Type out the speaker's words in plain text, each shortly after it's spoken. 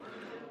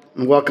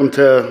And welcome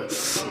to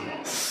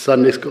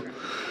Sunday school.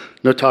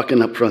 No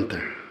talking up front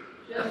there.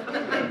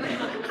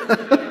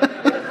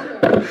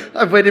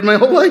 I've waited my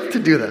whole life to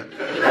do that.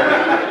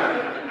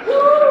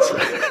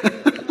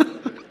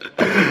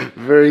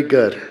 Very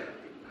good.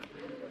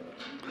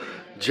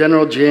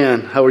 General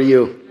Jan, how are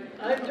you?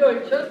 I'm doing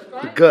just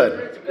fine.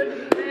 Good. It's good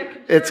to be back.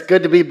 It's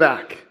good to be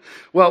back.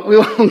 Well, we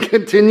will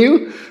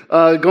continue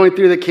going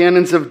through the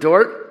canons of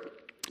Dort.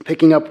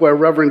 Picking up where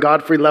Reverend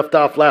Godfrey left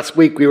off last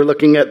week, we were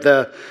looking at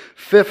the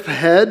fifth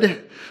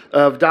head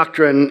of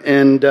doctrine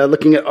and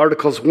looking at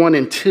Articles 1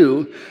 and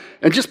 2.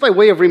 And just by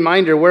way of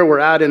reminder where we're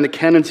at in the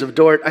canons of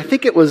Dort, I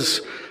think it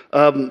was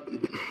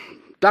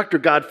Dr.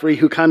 Godfrey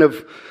who kind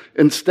of,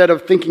 instead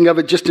of thinking of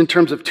it just in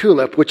terms of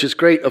tulip, which is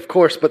great, of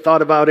course, but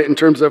thought about it in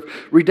terms of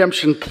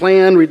redemption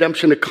plan,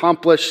 redemption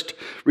accomplished,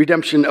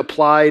 redemption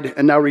applied,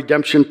 and now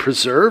redemption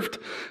preserved.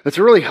 It's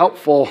a really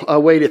helpful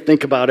way to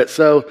think about it.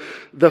 So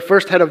the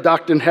first head of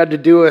doctrine had to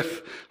do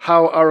with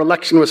how our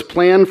election was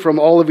planned from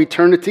all of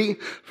eternity,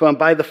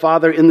 by the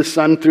Father, in the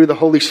Son, through the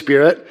Holy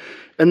Spirit.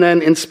 And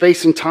then in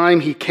space and time,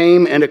 he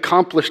came and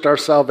accomplished our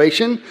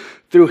salvation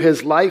through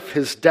his life,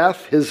 his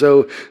death, his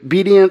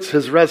obedience,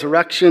 his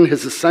resurrection,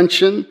 his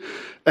ascension,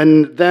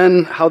 and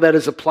then how that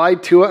is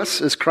applied to us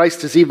as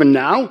Christ is even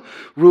now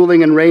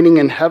ruling and reigning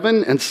in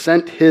heaven and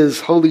sent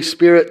his Holy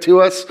Spirit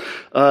to us,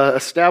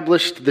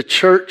 established the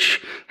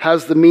church,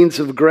 has the means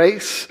of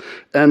grace,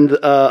 and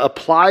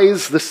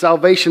applies the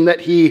salvation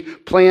that he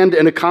planned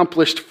and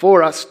accomplished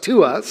for us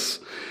to us.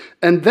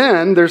 And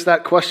then there's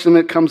that question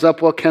that comes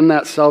up, well, can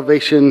that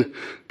salvation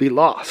be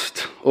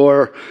lost?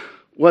 Or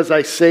was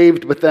I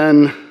saved, but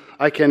then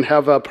I can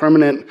have a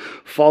permanent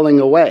falling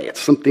away? It's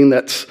something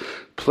that's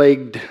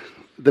plagued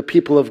the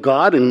people of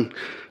God and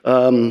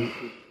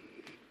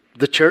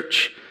the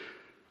church,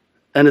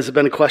 and has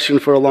been a question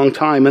for a long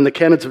time. And the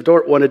canons of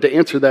Dort wanted to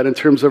answer that in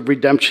terms of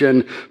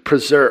redemption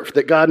preserved,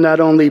 that God not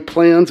only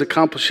plans,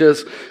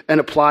 accomplishes, and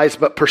applies,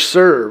 but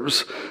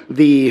preserves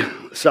the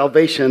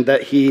salvation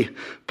that he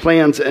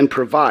plans and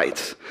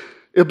provides.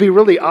 It would be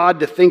really odd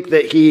to think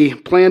that he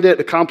planned it,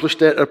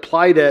 accomplished it,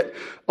 applied it,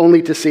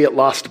 only to see it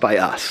lost by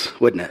us,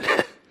 wouldn't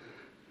it?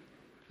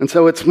 And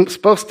so it's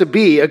supposed to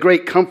be a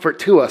great comfort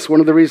to us.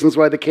 One of the reasons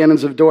why the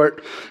canons of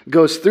Dort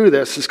goes through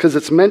this is because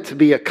it's meant to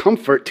be a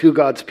comfort to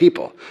God's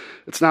people.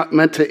 It's not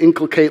meant to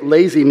inculcate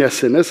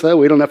laziness in us.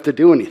 We don't have to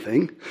do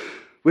anything.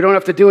 We don't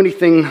have to do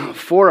anything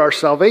for our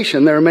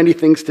salvation. There are many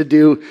things to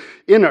do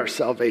in our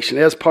salvation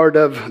as part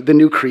of the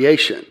new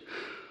creation.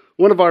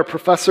 One of our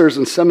professors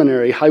in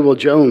seminary, Hywell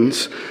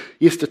Jones,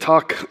 used to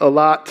talk a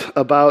lot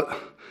about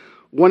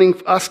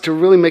wanting us to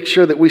really make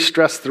sure that we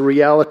stress the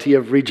reality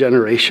of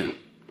regeneration.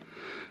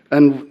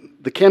 And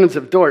the canons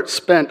of Dort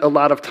spent a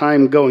lot of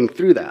time going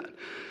through that.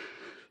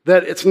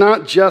 That it's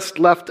not just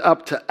left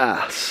up to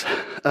us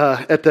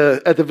at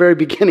the very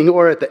beginning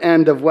or at the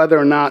end of whether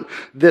or not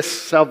this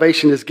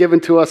salvation is given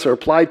to us or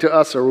applied to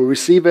us or we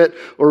receive it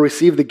or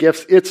receive the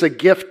gifts. It's a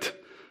gift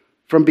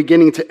from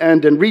beginning to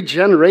end, and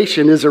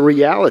regeneration is a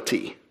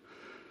reality.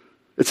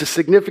 It's a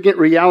significant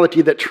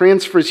reality that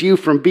transfers you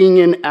from being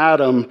in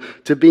Adam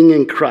to being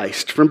in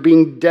Christ, from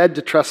being dead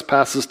to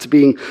trespasses to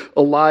being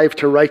alive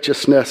to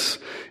righteousness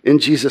in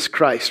Jesus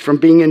Christ, from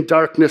being in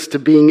darkness to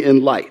being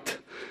in light.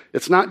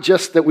 It's not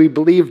just that we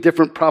believe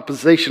different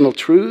propositional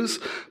truths,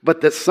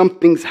 but that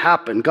something's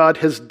happened. God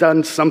has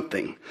done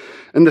something.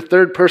 And the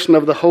third person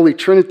of the Holy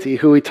Trinity,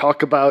 who we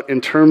talk about in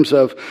terms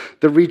of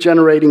the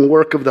regenerating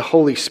work of the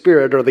Holy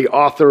Spirit, or the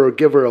author or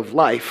giver of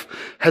life,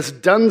 has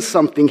done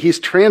something. He's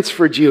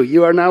transferred you.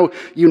 You are now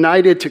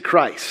united to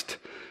Christ.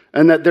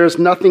 And that there's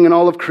nothing in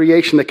all of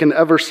creation that can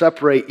ever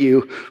separate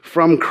you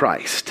from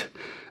Christ.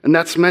 And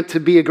that's meant to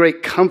be a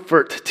great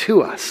comfort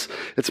to us.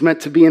 It's meant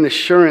to be an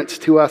assurance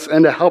to us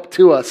and a help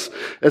to us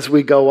as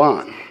we go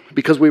on.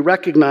 Because we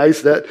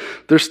recognize that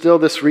there's still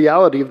this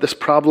reality of this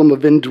problem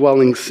of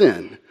indwelling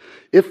sin.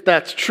 If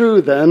that's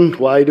true, then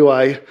why do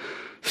I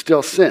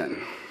still sin?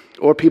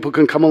 Or people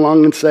can come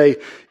along and say,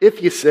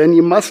 if you sin,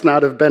 you must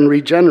not have been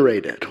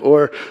regenerated,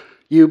 or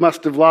you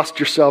must have lost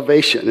your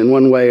salvation in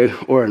one way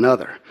or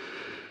another.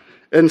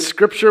 And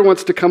Scripture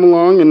wants to come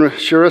along and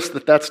assure us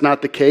that that's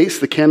not the case.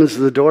 The canons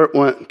of Dort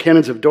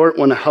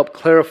want to help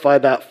clarify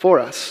that for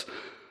us.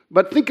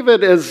 But think of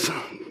it as,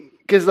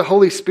 is the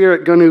Holy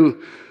Spirit going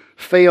to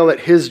fail at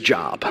his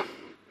job?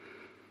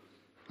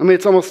 I mean,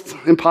 it's almost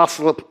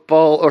impossible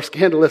or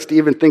scandalous to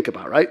even think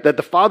about, right? That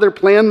the Father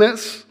planned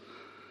this,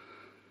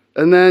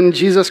 and then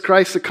Jesus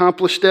Christ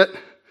accomplished it,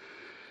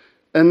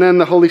 and then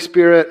the Holy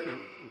Spirit,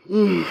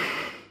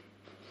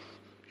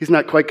 he's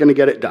not quite going to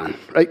get it done,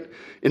 right?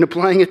 In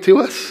applying it to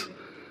us.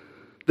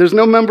 There's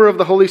no member of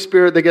the Holy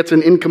Spirit that gets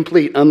an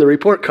incomplete on the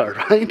report card,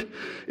 right?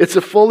 It's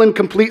a full and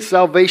complete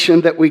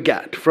salvation that we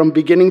get from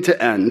beginning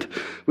to end.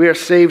 We are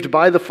saved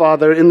by the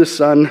Father, in the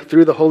Son,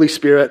 through the Holy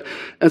Spirit.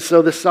 And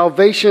so the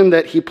salvation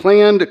that he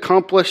planned,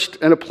 accomplished,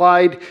 and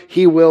applied,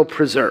 he will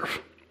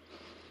preserve.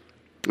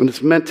 And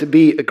it's meant to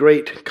be a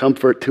great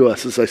comfort to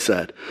us, as I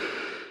said.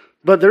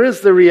 But there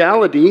is the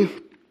reality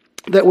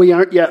that we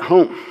aren't yet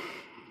home.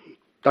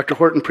 Dr.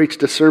 Horton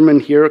preached a sermon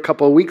here a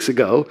couple of weeks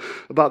ago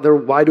about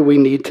why do we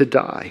need to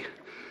die?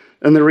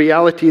 And the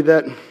reality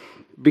that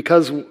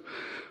because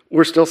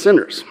we're still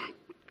sinners.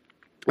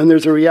 And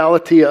there's a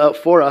reality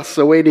for us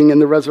awaiting in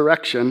the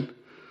resurrection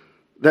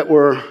that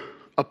we're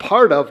a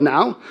part of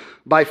now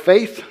by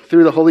faith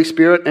through the Holy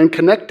Spirit and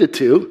connected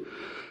to,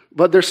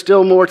 but there's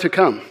still more to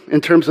come in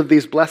terms of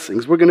these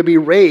blessings. We're going to be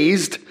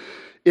raised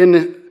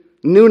in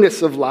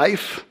newness of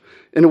life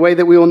in a way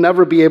that we will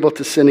never be able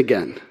to sin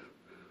again.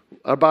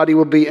 Our body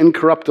will be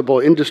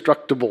incorruptible,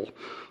 indestructible.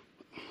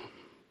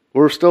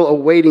 We're still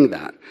awaiting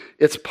that.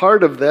 It's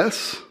part of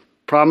this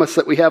promise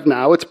that we have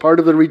now. It's part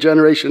of the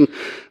regeneration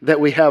that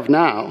we have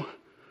now.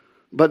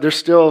 But there's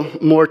still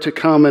more to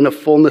come and a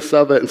fullness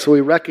of it. And so we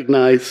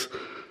recognize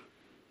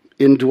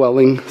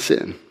indwelling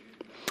sin.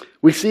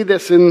 We see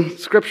this in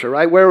Scripture,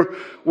 right? Where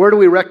do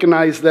we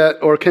recognize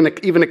that or can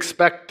even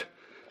expect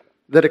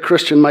that a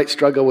Christian might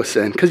struggle with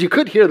sin? Because you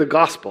could hear the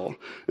gospel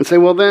and say,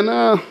 well, then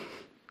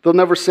they'll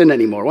never sin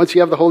anymore. Once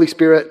you have the Holy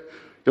Spirit,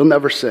 you'll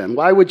never sin.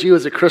 Why would you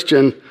as a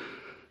Christian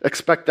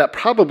expect that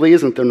probably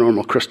isn't their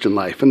normal Christian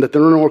life and that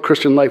their normal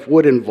Christian life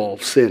would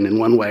involve sin in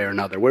one way or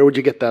another? Where would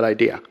you get that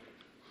idea?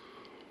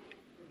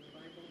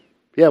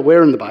 Yeah,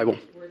 where in the Bible?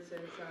 Where it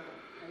says,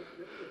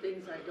 the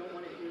things I don't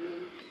want to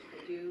do,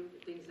 I do.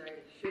 The things I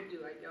should do,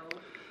 I don't.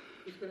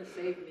 Who's going to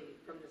save me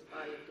from this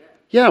body of death?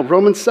 Yeah,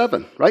 Romans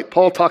 7, right?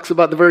 Paul talks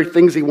about the very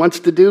things he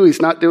wants to do,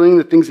 he's not doing.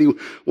 The things he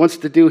wants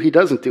to do, he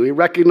doesn't do. He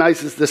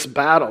recognizes this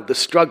battle, this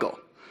struggle.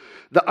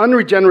 The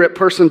unregenerate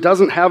person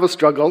doesn't have a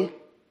struggle,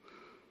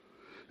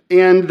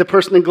 and the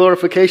person in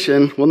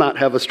glorification will not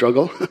have a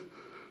struggle.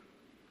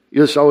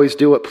 You just always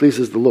do what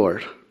pleases the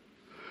Lord.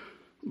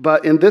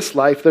 But in this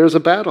life, there's a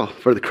battle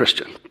for the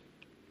Christian.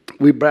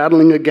 We're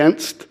battling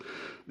against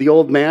the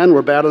old man.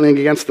 We're battling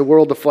against the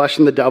world, the flesh,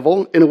 and the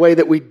devil in a way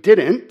that we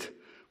didn't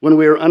when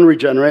we were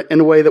unregenerate, in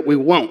a way that we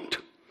won't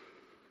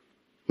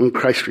when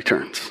Christ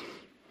returns.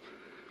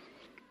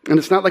 And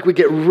it's not like we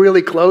get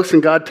really close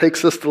and God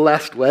takes us the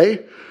last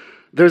way.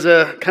 There's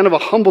a kind of a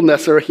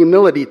humbleness or a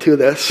humility to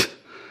this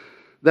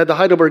that the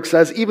Heidelberg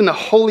says, even the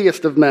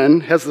holiest of men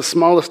has the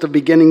smallest of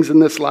beginnings in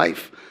this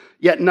life.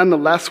 Yet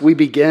nonetheless we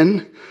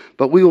begin,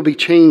 but we will be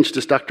changed,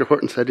 as Dr.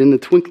 Horton said, in the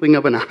twinkling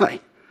of an eye.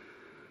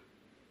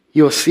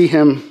 You will see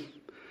him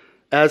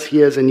as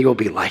he is, and you will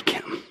be like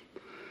him.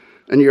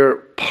 And you're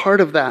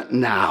part of that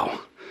now,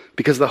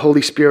 because the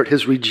Holy Spirit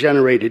has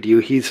regenerated you.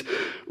 He's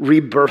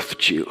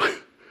rebirthed you.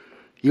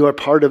 You are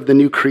part of the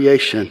new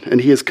creation,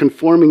 and he is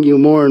conforming you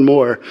more and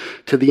more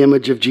to the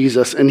image of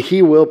Jesus, and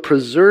he will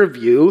preserve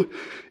you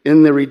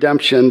in the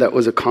redemption that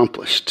was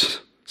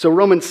accomplished. So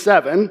Romans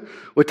 7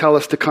 would tell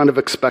us to kind of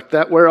expect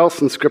that. Where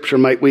else in Scripture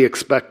might we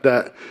expect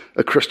that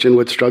a Christian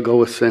would struggle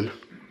with sin?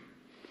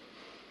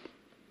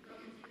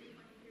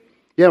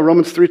 Yeah,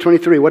 Romans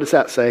 3:23. What does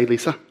that say,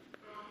 Lisa?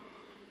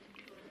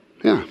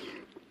 Yeah.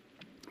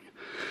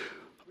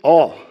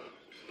 All.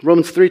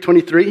 Romans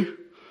 3:23.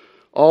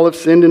 All have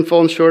sinned and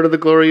fallen short of the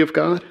glory of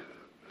God.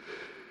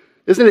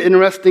 Isn't it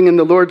interesting in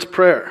the Lord's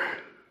Prayer?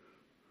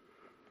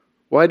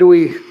 Why do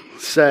we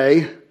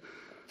say,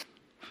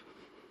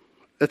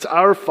 it's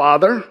our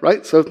Father,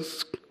 right? So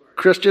it's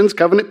Christians,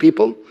 covenant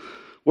people.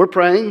 We're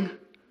praying.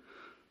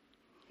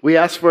 We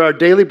ask for our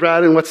daily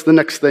bread, and what's the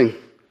next thing?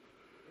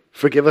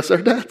 Forgive us our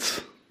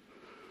debts.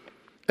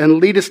 And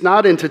lead us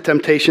not into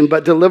temptation,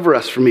 but deliver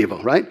us from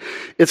evil, right?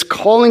 It's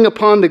calling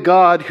upon the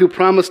God who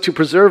promised to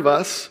preserve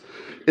us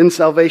in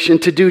salvation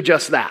to do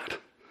just that.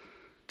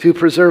 To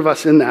preserve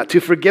us in that.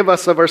 To forgive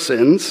us of our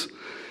sins.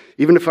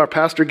 Even if our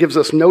pastor gives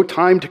us no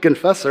time to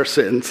confess our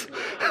sins.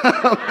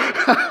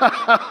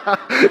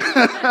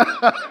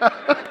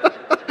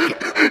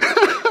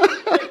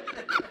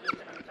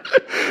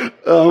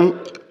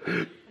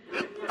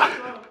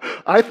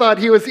 I thought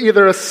he was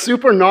either a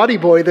super naughty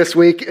boy this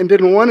week and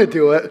didn't want to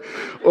do it,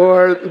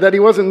 or that he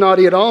wasn't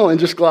naughty at all and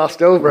just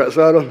glossed over it,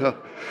 so I don't know.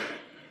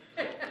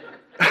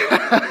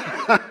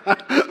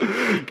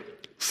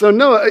 So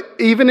no,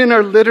 even in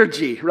our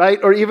liturgy, right,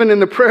 or even in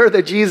the prayer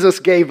that Jesus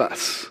gave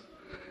us,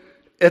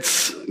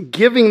 it's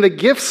giving the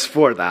gifts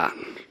for that.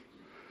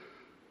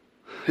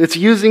 It's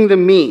using the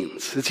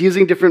means. It's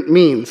using different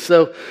means.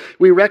 So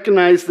we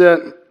recognize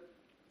that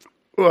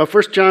 1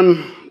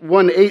 John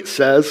 1:8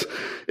 says,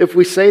 if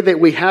we say that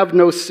we have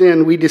no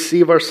sin, we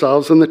deceive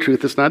ourselves and the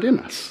truth is not in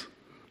us.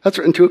 That's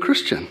written to a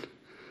Christian.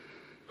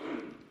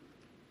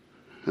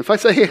 If I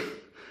say,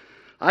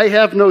 I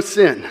have no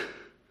sin,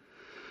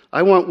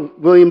 I want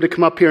William to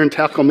come up here and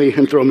tackle me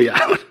and throw me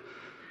out.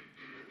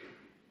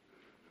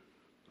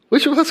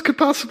 Which of us could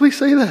possibly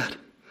say that?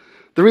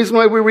 The reason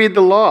why we read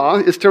the law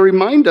is to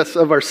remind us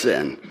of our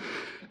sin.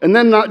 And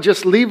then not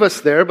just leave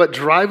us there, but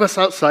drive us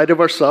outside of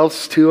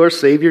ourselves to our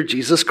Savior,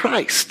 Jesus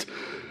Christ.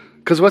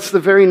 Because what's the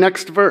very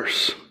next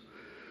verse?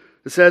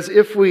 It says,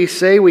 if we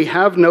say we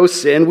have no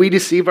sin, we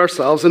deceive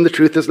ourselves and the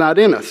truth is not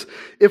in us.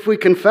 If we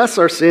confess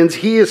our sins,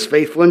 he is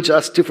faithful and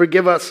just to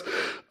forgive us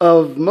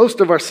of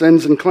most of our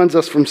sins and cleanse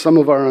us from some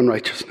of our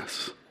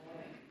unrighteousness.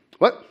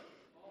 What?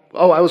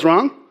 Oh, I was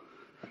wrong?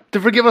 to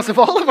forgive us of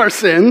all of our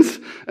sins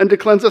and to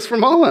cleanse us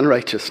from all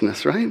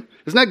unrighteousness, right?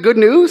 Isn't that good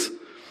news?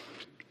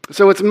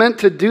 So it's meant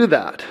to do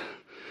that.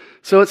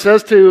 So it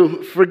says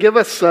to forgive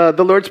us,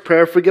 the Lord's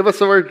Prayer, forgive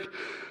us of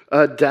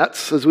our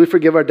debts as we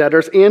forgive our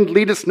debtors, and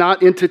lead us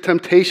not into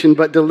temptation,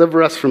 but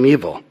deliver us from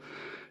evil.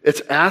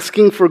 It's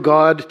asking for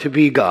God to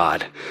be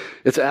God.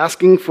 It's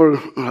asking for,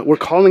 we're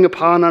calling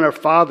upon our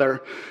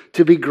Father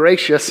to be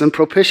gracious and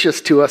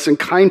propitious to us and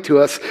kind to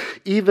us,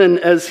 even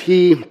as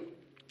he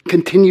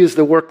continues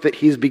the work that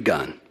he's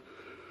begun.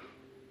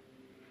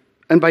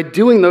 And by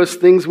doing those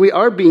things, we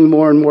are being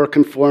more and more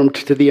conformed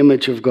to the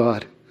image of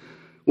God.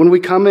 When we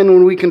come in,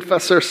 when we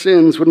confess our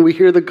sins, when we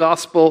hear the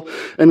gospel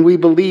and we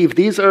believe,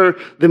 these are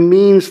the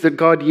means that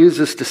God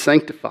uses to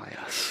sanctify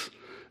us.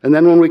 And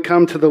then when we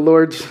come to the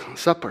Lord's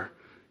Supper,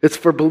 it's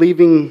for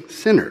believing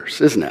sinners,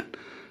 isn't it?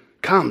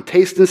 Come,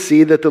 taste and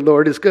see that the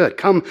Lord is good.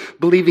 Come,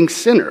 believing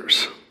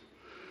sinners.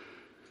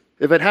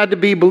 If it had to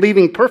be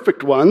believing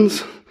perfect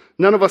ones,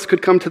 none of us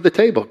could come to the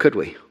table, could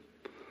we?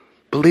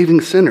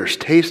 Believing sinners,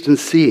 taste and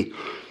see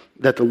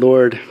that the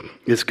Lord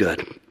is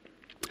good.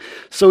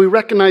 So we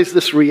recognize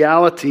this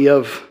reality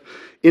of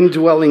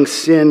indwelling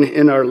sin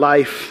in our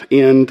life,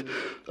 and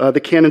the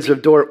Canons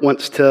of Dort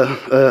wants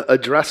to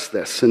address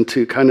this and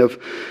to kind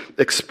of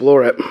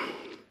explore it.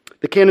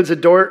 The Canons of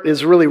Dort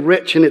is really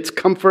rich in its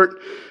comfort,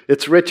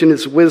 it's rich in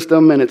its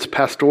wisdom and its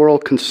pastoral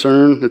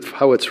concern. That's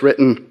how it's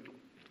written.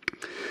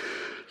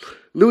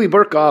 Louis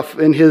Berkhoff,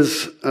 in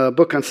his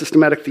book on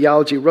systematic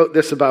theology, wrote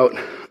this about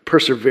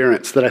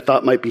perseverance that I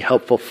thought might be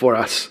helpful for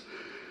us.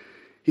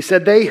 He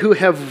said, they who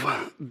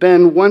have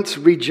been once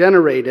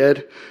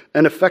regenerated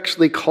and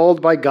effectually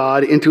called by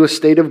God into a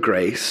state of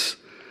grace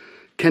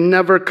can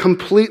never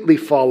completely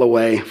fall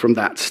away from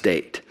that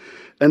state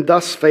and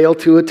thus fail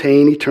to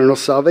attain eternal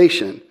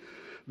salvation,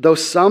 though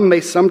some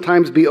may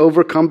sometimes be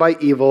overcome by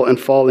evil and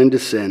fall into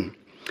sin.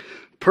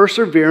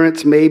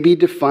 Perseverance may be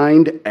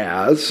defined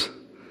as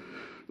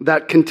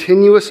that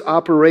continuous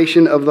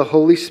operation of the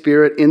Holy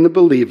Spirit in the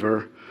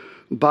believer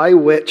by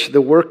which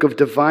the work of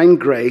divine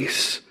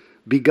grace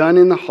begun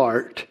in the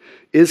heart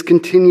is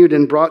continued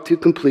and brought to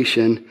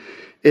completion.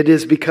 It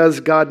is because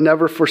God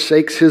never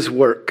forsakes his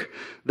work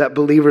that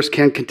believers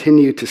can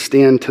continue to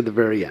stand to the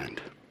very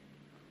end.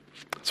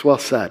 It's well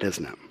said,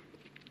 isn't it?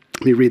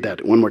 Let me read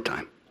that one more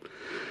time.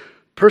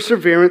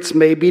 Perseverance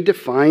may be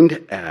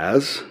defined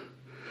as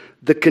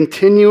the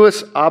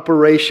continuous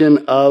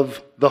operation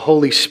of the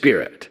Holy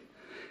Spirit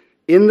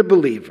in the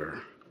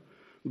believer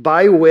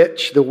by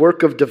which the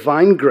work of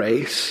divine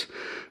grace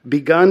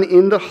begun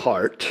in the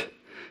heart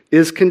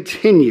is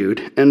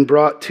continued and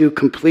brought to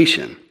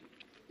completion.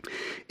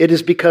 It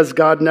is because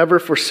God never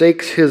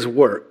forsakes his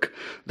work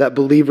that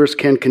believers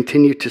can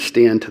continue to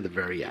stand to the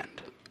very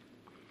end.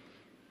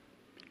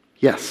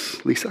 Yes,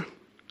 Lisa? Sounds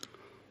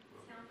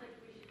like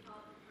we should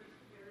call it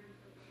perseverance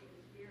of the Holy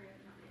Spirit,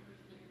 not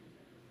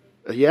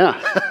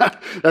perseverance of the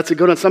saints. Yeah, that's a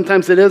good one.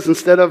 Sometimes it is.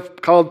 Instead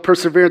of called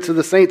perseverance of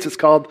the saints, it's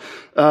called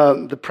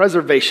the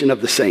preservation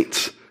of the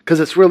saints, because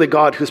it's really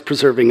God who's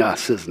preserving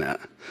us, isn't it?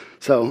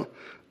 So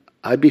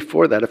I'd be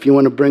for that if you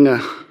want to bring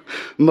a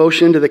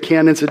motion to the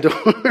Canons of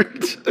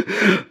Dort.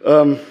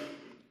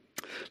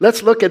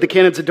 Let's look at the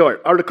Canons of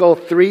Dort. Article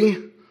 3.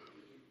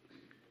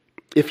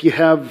 If you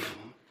have,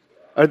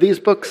 are these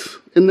books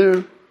in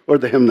there or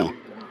the hymnal?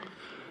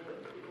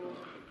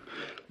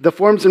 The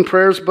Forms and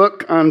Prayers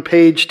book on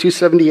page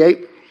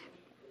 278.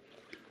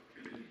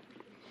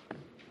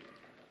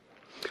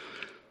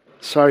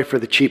 Sorry for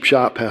the cheap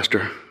shot,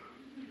 Pastor.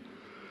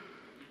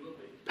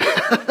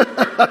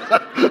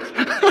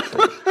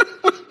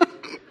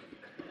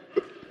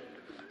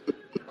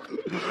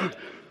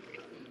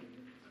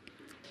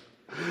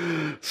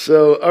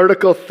 So,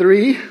 Article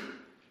 3.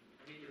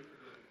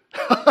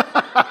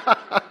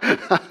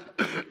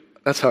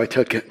 That's how I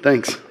took it.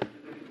 Thanks.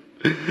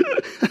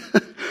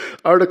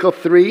 Article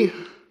 3.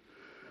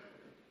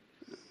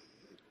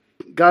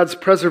 God's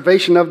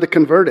preservation of the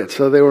converted.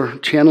 So they were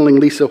channeling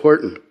Lisa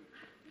Horton.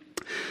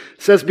 It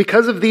says,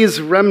 because of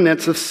these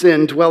remnants of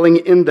sin dwelling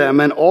in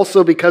them, and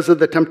also because of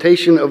the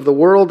temptation of the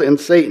world and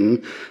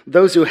Satan,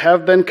 those who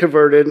have been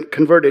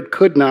converted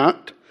could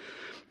not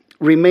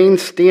remain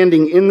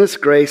standing in this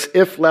grace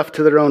if left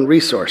to their own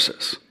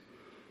resources.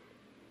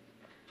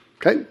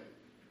 Okay?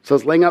 So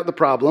it's laying out the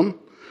problem.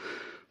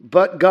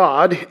 But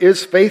God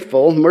is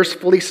faithful,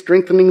 mercifully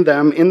strengthening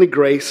them in the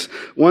grace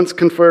once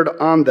conferred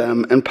on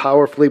them and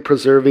powerfully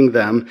preserving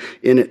them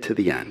in it to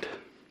the end.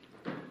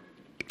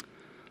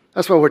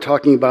 That's what we're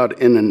talking about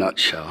in a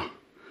nutshell.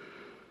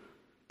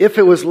 If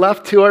it was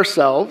left to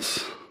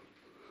ourselves,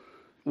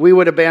 we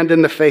would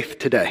abandon the faith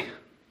today.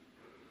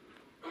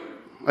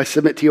 I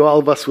submit to you, all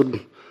of us would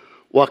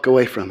walk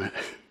away from it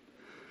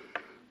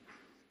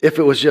if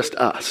it was just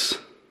us.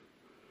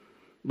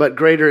 But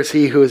greater is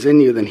he who is in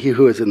you than he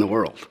who is in the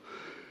world.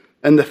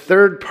 And the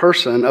third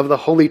person of the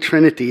Holy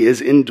Trinity is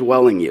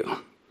indwelling you.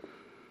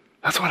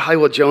 That's what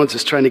Hywell Jones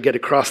is trying to get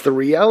across. The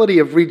reality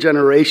of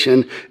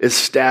regeneration is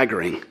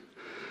staggering.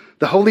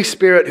 The Holy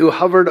Spirit who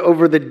hovered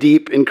over the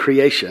deep in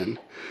creation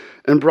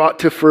and brought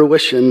to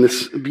fruition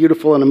this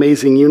beautiful and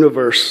amazing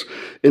universe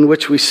in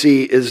which we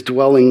see is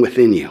dwelling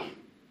within you.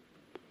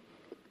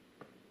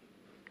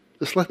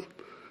 Just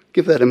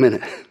give that a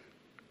minute.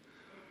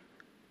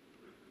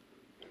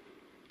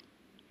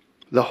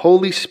 The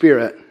Holy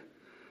Spirit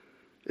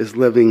is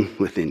living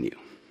within you.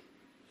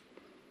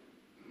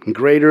 And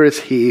greater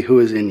is he who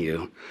is in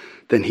you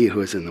than he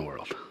who is in the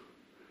world.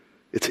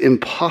 It's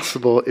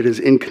impossible, it is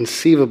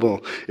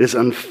inconceivable, it is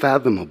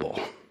unfathomable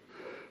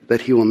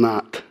that he will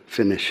not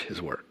finish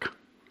his work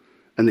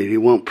and that he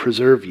won't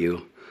preserve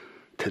you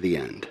to the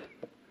end.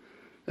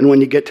 And when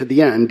you get to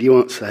the end, you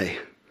won't say,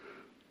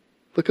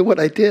 look at what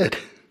I did.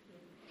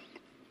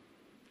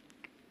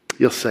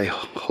 You'll say,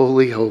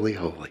 holy, holy,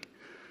 holy.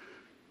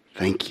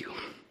 Thank you.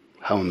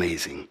 How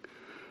amazing.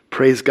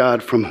 Praise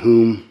God from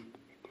whom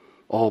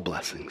all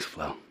blessings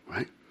flow,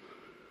 right?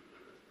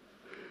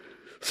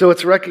 So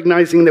it's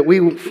recognizing that we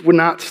would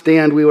not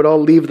stand, we would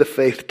all leave the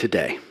faith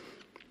today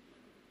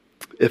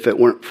if it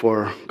weren't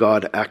for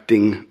God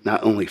acting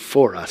not only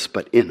for us,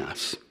 but in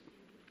us.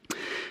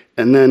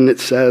 And then it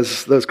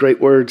says those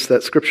great words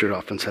that Scripture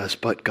often says,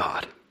 but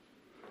God.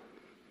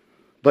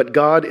 But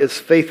God is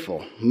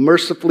faithful,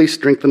 mercifully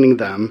strengthening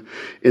them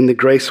in the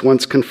grace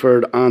once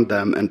conferred on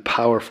them and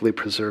powerfully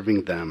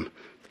preserving them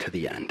to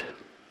the end.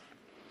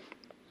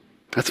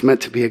 That's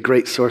meant to be a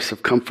great source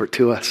of comfort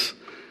to us.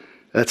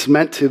 That's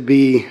meant to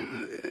be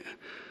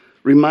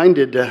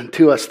reminded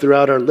to us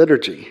throughout our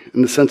liturgy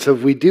in the sense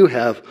of we do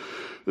have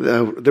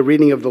the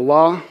reading of the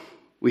law,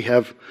 we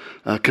have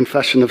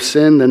confession of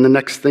sin, then the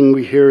next thing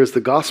we hear is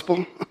the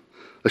gospel,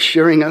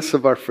 assuring us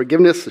of our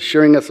forgiveness,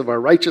 assuring us of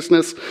our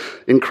righteousness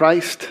in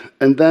Christ,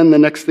 and then the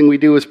next thing we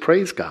do is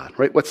praise God,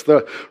 right? What's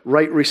the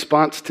right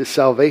response to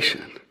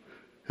salvation?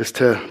 Is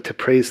to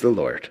praise the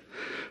Lord.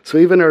 So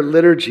even our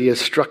liturgy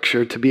is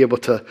structured to be able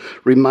to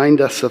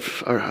remind us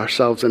of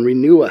ourselves and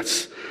renew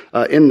us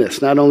in this,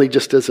 not only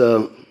just as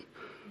a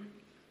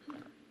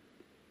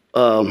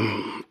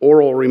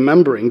oral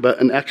remembering, but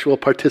an actual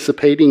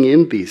participating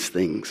in these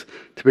things,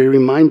 to be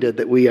reminded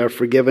that we are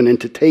forgiven and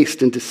to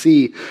taste and to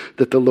see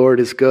that the Lord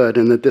is good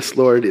and that this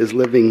Lord is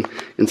living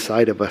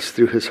inside of us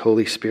through his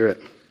Holy Spirit.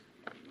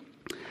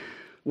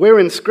 Where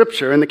in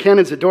Scripture, and the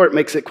Canons of Dort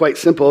makes it quite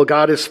simple,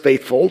 God is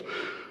faithful,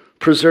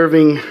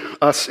 preserving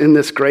us in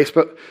this grace,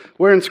 but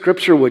where in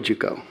Scripture would you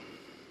go?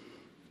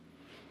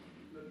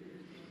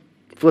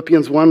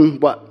 Philippians 1,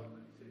 what?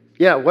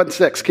 Yeah,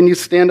 1:6. Can you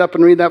stand up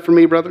and read that for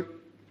me, brother?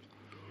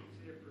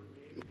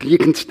 You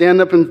can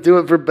stand up and do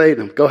it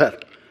verbatim. Go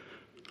ahead.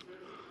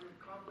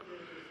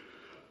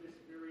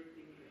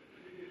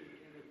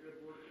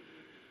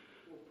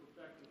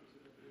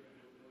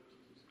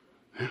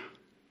 Yeah.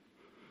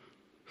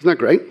 Isn't that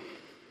great?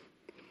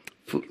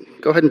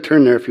 Go ahead and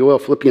turn there, if you will.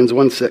 Philippians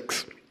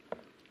 1:6.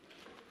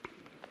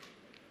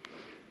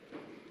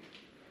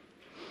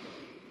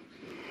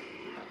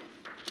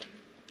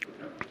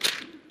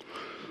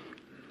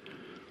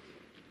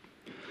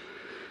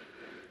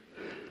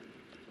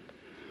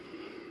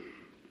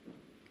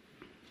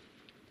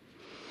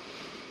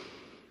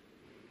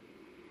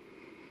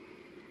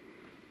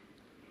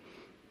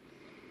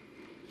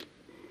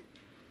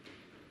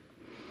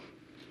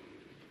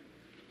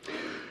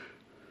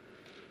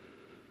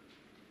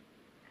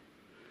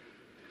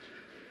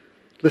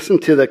 Listen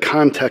to the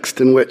context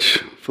in which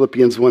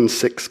Philippians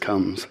 1:6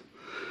 comes.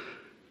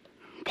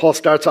 Paul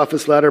starts off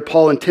his letter,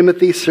 Paul and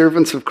Timothy,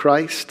 servants of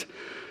Christ,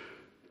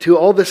 to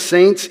all the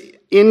saints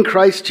in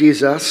Christ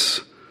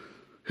Jesus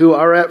who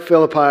are at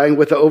Philippi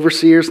with the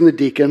overseers and the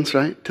deacons,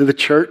 right? To the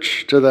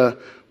church, to the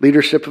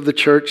leadership of the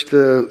church,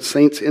 to the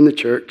saints in the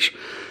church.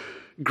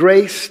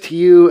 Grace to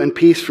you and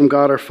peace from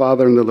God our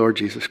Father and the Lord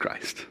Jesus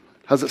Christ.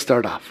 How's it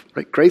start off,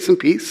 right? Grace and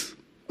peace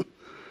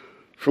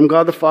from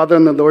God the Father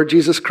and the Lord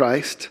Jesus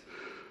Christ.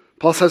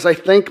 Paul says, I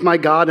thank my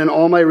God in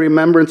all my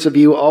remembrance of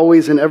you,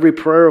 always in every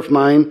prayer of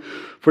mine,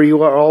 for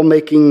you are all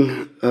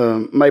making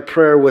my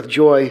prayer with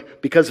joy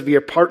because of your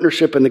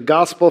partnership in the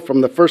gospel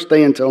from the first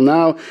day until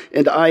now.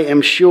 And I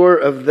am sure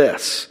of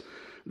this,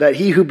 that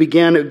he who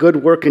began a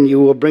good work in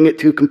you will bring it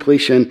to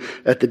completion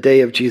at the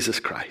day of Jesus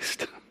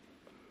Christ.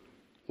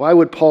 Why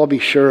would Paul be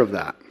sure of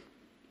that?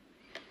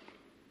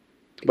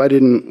 Why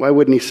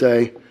wouldn't he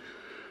say,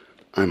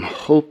 I'm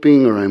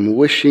hoping or I'm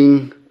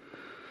wishing?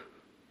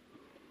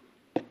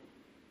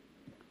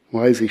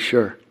 Why is he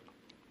sure?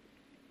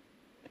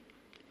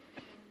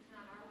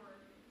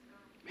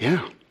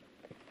 Yeah.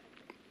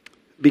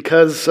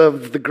 Because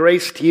of the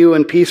grace to you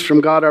and peace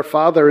from God our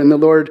Father and the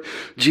Lord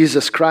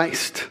Jesus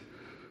Christ.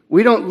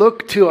 We don't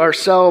look to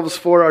ourselves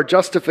for our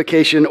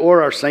justification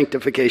or our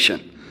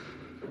sanctification.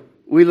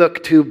 We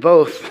look to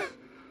both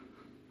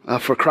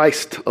for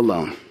Christ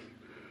alone.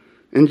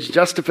 In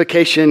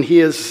justification, he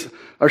is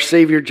our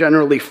Savior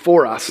generally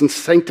for us. In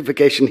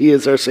sanctification, he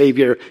is our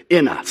Savior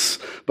in us.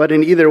 But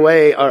in either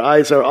way, our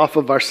eyes are off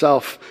of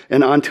ourselves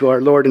and onto our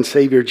Lord and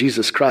Savior,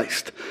 Jesus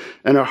Christ.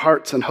 And our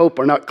hearts and hope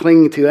are not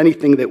clinging to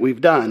anything that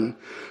we've done,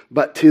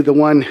 but to the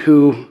one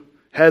who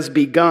has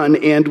begun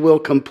and will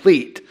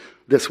complete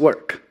this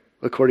work.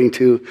 according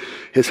to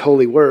his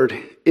holy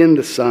word in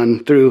the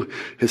Son through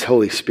his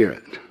Holy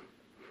Spirit.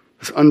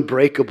 This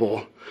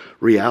unbreakable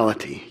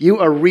reality. You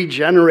are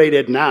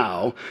regenerated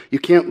now. You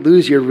can't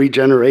lose your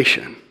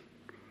regeneration.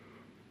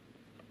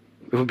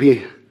 It would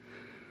be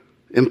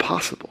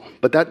impossible.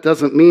 But that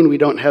doesn't mean we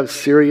don't have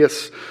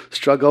serious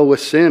struggle with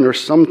sin, or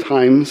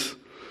sometimes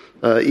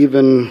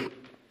even,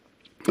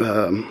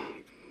 we'll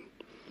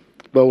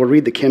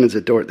read the Canons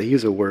of Dort. They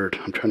use a word.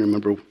 I'm trying to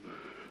remember.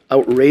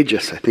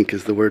 Outrageous, I think,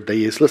 is the word they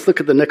use. Let's look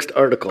at the next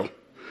article.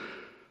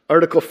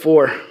 Article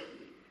 4.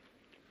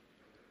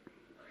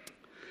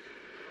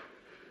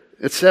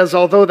 It says,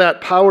 although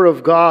that power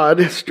of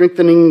God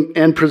strengthening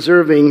and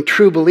preserving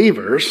true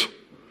believers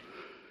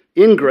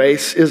in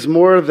grace is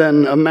more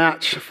than a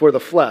match for the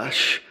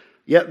flesh,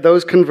 yet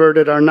those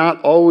converted are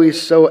not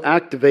always so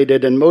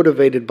activated and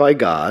motivated by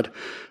God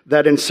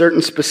that in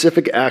certain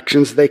specific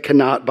actions they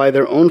cannot, by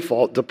their own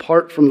fault,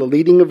 depart from the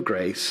leading of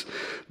grace,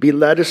 be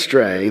led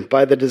astray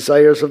by the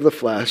desires of the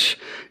flesh,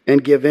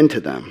 and give in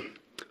to them.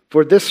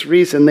 For this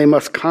reason they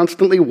must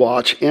constantly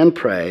watch and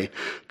pray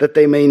that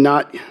they may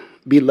not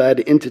be led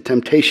into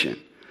temptation.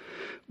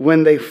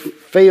 When they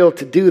fail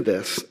to do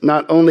this,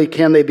 not only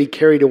can they be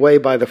carried away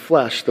by the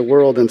flesh, the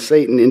world, and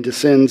Satan into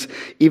sins,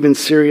 even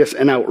serious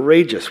and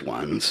outrageous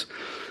ones,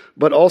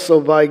 but also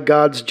by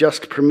God's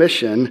just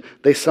permission,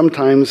 they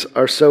sometimes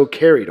are so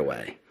carried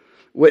away.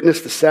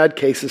 Witness the sad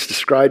cases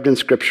described in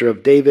Scripture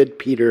of David,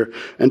 Peter,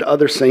 and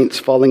other saints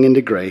falling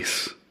into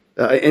grace,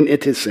 and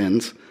into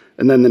sins,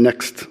 and then the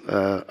next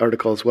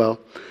article as well.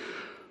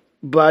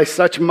 By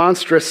such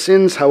monstrous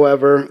sins,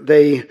 however,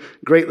 they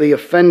greatly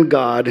offend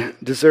God,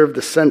 deserve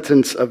the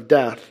sentence of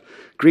death,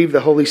 grieve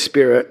the Holy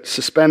Spirit,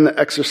 suspend the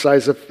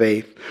exercise of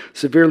faith,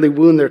 severely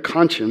wound their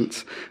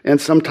conscience,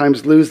 and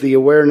sometimes lose the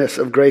awareness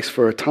of grace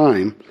for a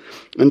time,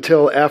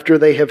 until after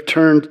they have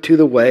turned to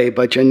the way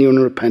by genuine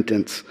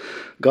repentance,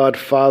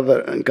 God's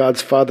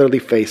fatherly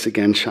face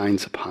again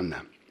shines upon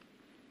them.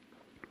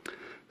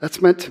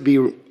 That's meant to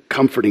be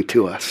comforting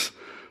to us.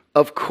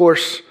 Of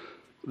course,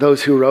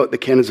 those who wrote the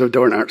Canons of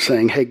Dort aren't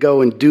saying, hey,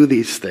 go and do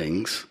these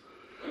things.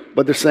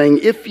 But they're saying,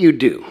 if you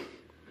do,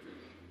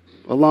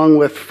 along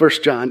with 1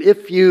 John,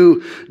 if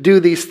you do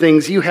these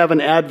things, you have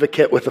an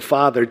advocate with the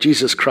Father,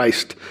 Jesus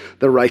Christ,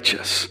 the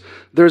righteous.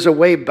 There's a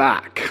way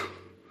back.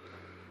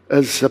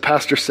 As the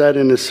pastor said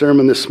in his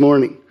sermon this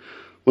morning,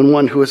 when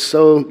one who was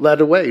so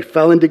led away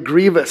fell into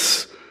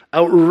grievous,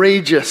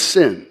 outrageous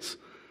sins.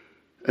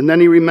 And then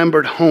he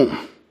remembered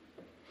home.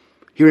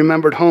 He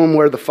remembered home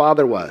where the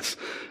Father was.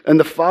 And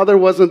the Father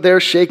wasn't there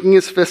shaking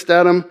his fist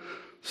at him.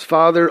 His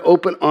Father,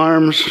 open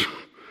arms,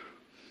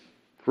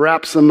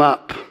 wraps him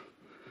up,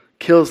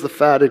 kills the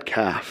fatted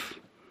calf.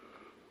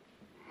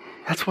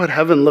 That's what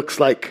heaven looks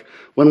like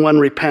when one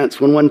repents,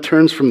 when one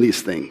turns from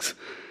these things.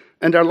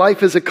 And our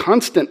life is a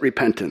constant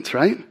repentance,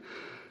 right?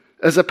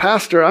 As a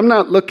pastor, I'm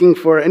not looking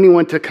for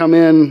anyone to come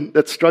in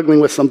that's struggling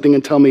with something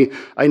and tell me,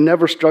 I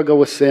never struggle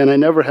with sin, I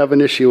never have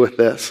an issue with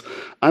this.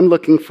 I'm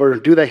looking for,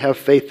 do they have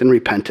faith and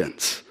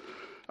repentance?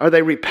 Are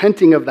they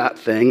repenting of that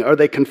thing? Are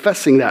they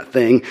confessing that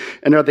thing?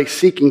 And are they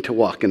seeking to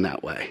walk in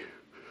that way?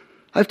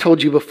 I've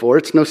told you before,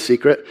 it's no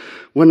secret,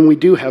 when we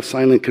do have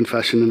silent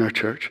confession in our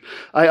church,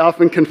 I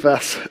often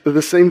confess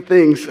the same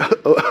things.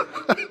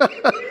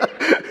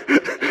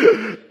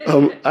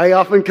 I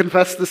often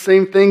confess the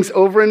same things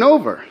over and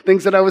over.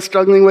 Things that I was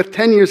struggling with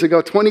 10 years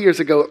ago, 20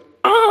 years ago.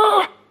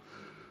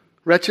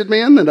 Wretched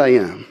man that I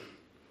am.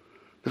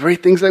 The very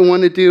things I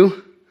want to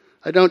do,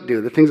 I don't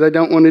do. The things I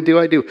don't want to do,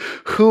 I do.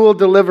 Who will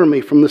deliver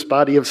me from this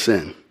body of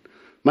sin?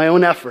 My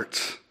own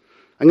efforts.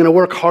 I'm going to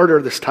work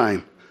harder this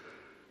time.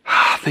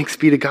 Thanks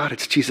be to God,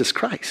 it's Jesus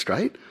Christ,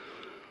 right?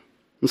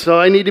 And so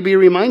I need to be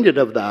reminded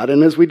of that.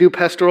 And as we do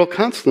pastoral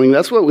counseling,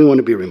 that's what we want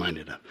to be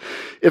reminded of.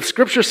 If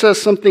Scripture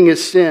says something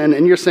is sin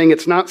and you're saying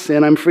it's not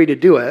sin, I'm free to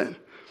do it,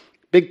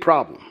 big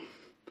problem.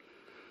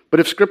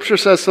 But if Scripture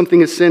says something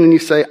is sin and you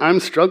say,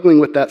 I'm struggling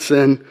with that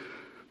sin,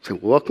 say,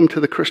 welcome to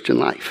the Christian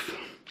life.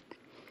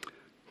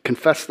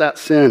 Confess that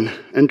sin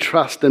and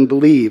trust and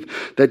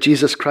believe that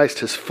Jesus Christ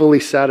has fully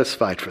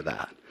satisfied for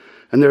that.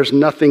 And there's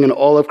nothing in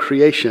all of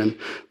creation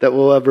that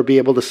will ever be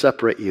able to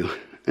separate you.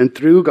 And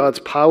through God's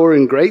power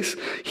and grace,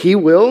 He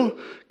will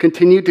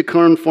continue to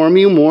conform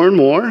you more and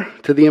more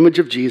to the image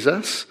of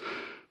Jesus.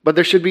 But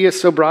there should be a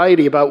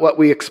sobriety about what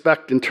we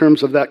expect in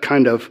terms of that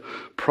kind of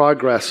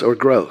progress or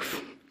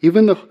growth.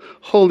 Even the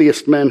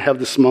holiest men have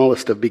the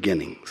smallest of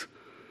beginnings.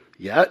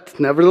 Yet,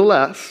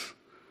 nevertheless,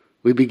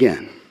 we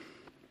begin.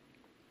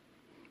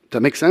 Does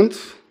that make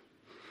sense?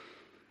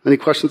 Any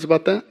questions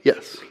about that?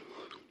 Yes.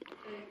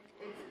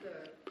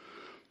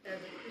 As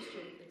a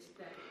Christian, it's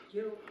that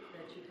guilt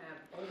that you have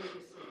over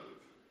the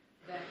sins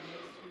that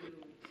makes you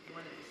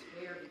want to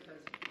despair,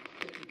 because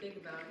if you think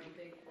about it, you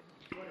think,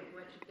 what a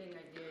wretched thing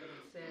I did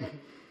and said.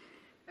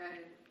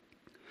 And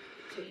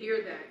to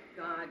hear that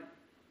God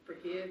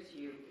forgives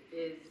you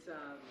is,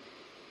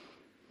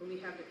 when we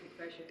have the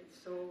confession,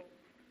 it's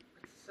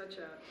such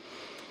a,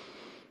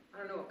 I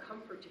don't know, a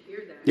comfort to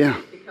hear that.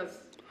 Yeah. Because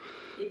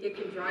it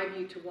can drive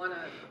you to want to,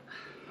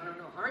 I don't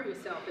know, harm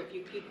yourself if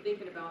you keep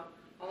thinking about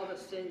all the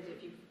sins,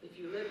 if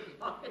you live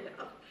long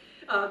enough,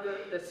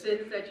 the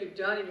sins that you've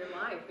done in your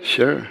life.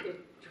 Sure.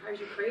 It drives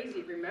you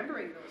crazy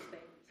remembering those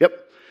things.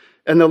 Yep.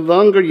 And the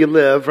longer you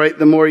live, right,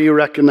 the more you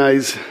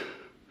recognize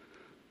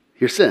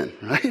your sin,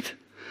 right?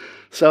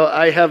 So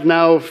I have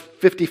now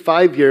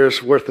 55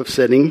 years worth of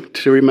sinning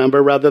to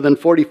remember rather than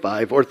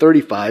 45 or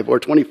 35 or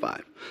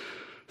 25.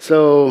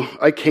 So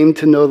I came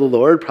to know the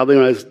Lord probably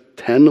when I was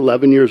 10,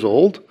 11 years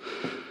old.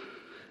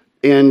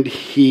 And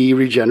he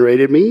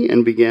regenerated me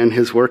and began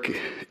his work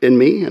in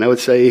me. And I would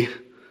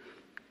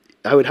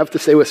have to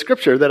say with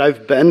Scripture that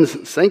I've been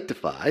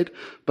sanctified,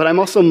 but I'm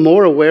also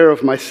more aware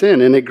of my sin,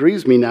 and it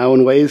grieves me now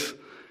in ways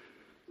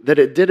that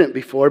it didn't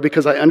before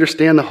because I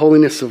understand the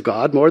holiness of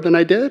God more than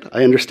I did.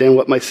 I understand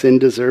what my sin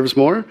deserves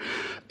more,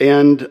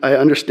 and I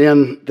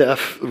understand the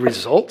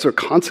results or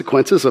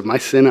consequences of my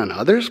sin on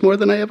others more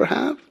than I ever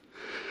have.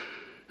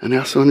 And I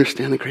also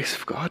understand the grace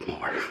of God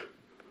more,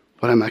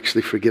 what I'm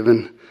actually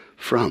forgiven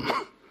from.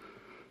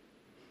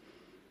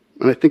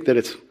 And I think that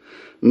it's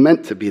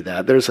meant to be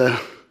that. There's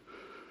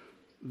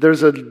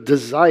a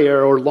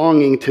desire or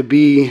longing to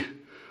be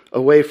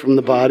away from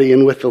the body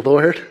and with the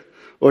Lord,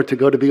 or to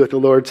go to be with the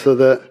Lord, so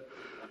that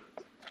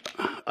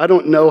I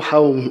don't know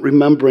how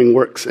remembering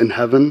works in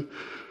heaven,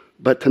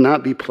 but to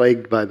not be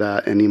plagued by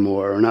that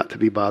anymore, or not to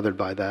be bothered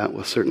by that,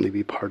 will certainly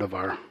be part of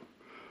our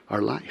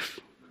life.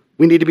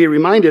 We need to be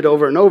reminded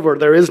over and over,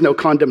 there is no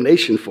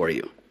condemnation for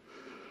you,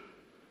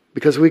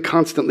 because we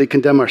constantly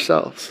condemn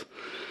ourselves.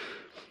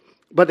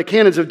 But the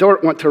canons of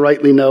Dort want to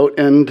rightly note,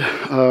 and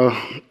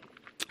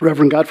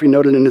Reverend Godfrey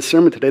noted in his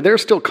sermon today, there are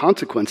still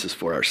consequences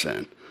for our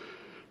sin,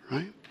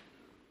 right?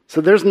 So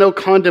there's no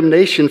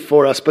condemnation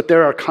for us, but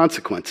there are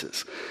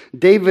consequences.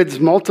 David's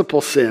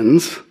multiple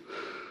sins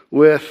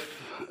with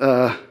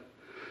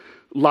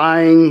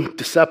lying,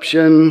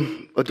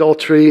 deception,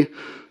 adultery,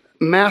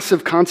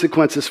 massive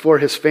consequences for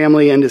his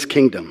family and his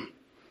kingdom.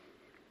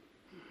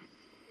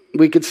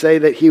 We could say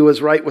that he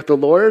was right with the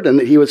Lord and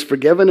that he was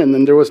forgiven and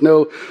then there was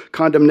no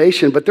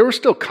condemnation, but there were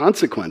still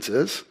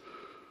consequences.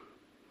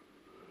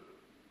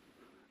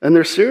 And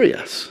they're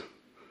serious.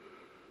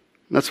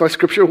 That's why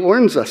Scripture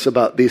warns us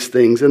about these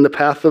things in the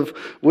path of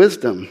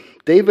wisdom.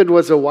 David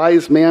was a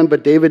wise man,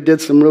 but David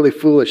did some really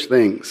foolish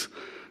things.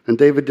 And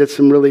David did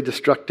some really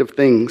destructive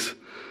things.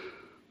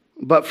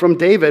 But from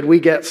David, we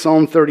get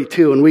Psalm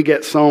 32 and we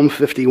get Psalm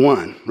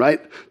 51, right?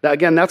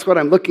 Again, that's what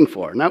I'm looking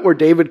for. Not where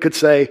David could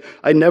say,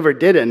 I never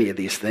did any of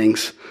these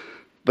things.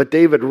 But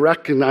David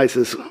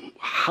recognizes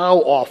how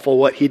awful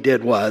what he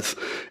did was.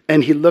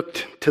 And he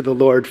looked to the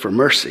Lord for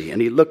mercy.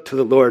 And he looked to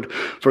the Lord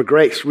for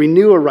grace.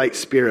 Renew a right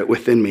spirit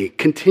within me.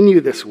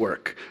 Continue this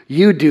work.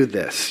 You do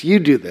this. You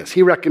do this.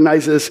 He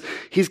recognizes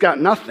he's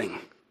got nothing.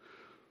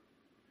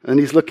 And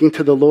he's looking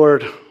to the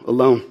Lord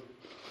alone.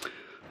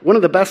 One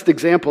of the best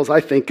examples,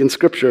 I think, in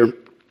Scripture,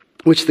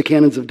 which the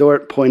canons of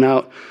Dort point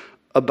out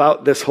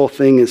about this whole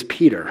thing, is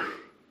Peter.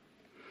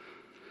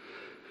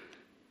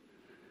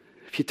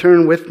 If you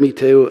turn with me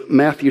to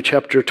Matthew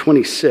chapter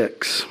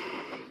 26.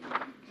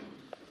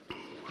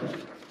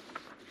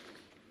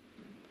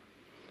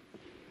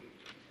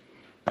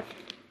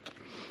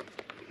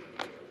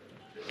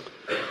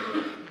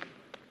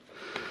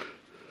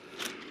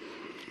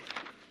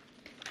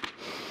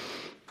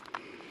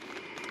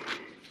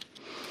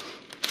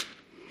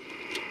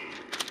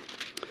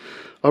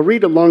 I'll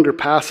read a longer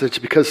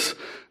passage because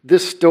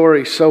this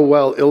story so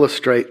well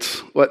illustrates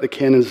what the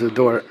canons of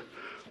Dort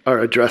are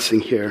addressing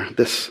here.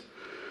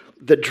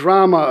 The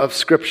drama of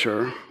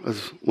Scripture,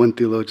 as one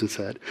theologian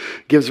said,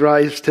 gives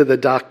rise to the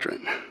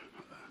doctrine.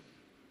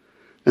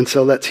 And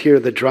so let's hear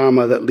the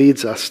drama that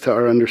leads us to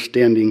our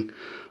understanding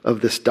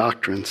of this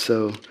doctrine.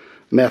 So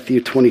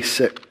Matthew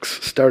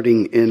 26,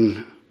 starting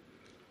in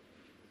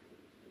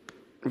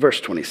verse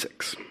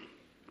 26.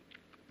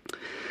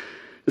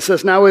 It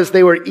says, Now as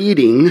they were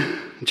eating,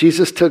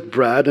 Jesus took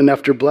bread and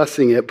after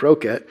blessing it,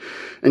 broke it,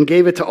 and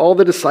gave it to all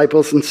the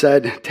disciples and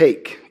said,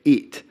 Take,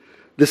 eat.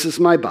 This is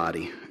my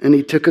body. And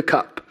he took a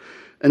cup.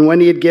 And when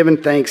he had given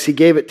thanks, he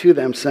gave it to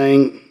them,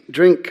 saying,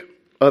 Drink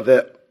of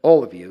it,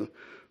 all of you,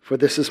 for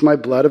this is my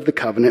blood of the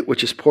covenant,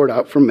 which is poured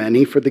out for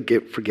many for the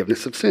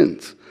forgiveness of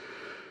sins.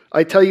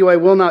 I tell you, I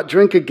will not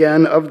drink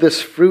again of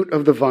this fruit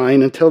of the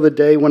vine until the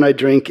day when I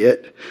drink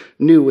it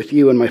new with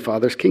you in my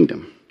Father's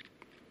kingdom.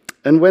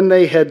 And when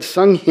they had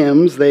sung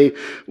hymns, they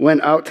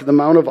went out to the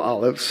Mount of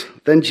Olives.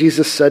 Then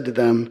Jesus said to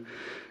them,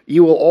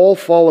 You will all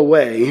fall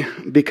away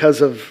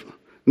because of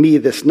me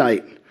this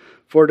night.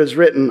 For it is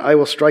written, I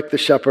will strike the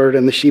shepherd,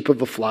 and the sheep of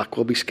the flock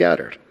will be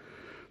scattered.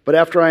 But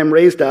after I am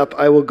raised up,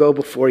 I will go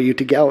before you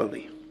to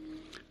Galilee.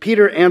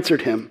 Peter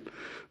answered him,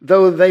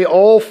 Though they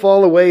all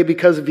fall away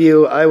because of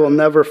you, I will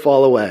never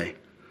fall away.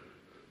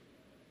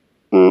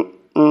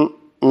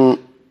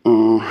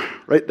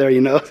 Right there,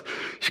 you know. You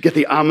should get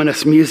the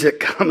ominous music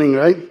coming,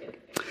 right?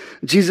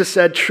 Jesus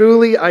said,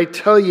 Truly, I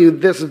tell you,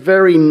 this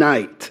very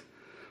night,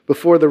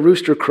 before the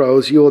rooster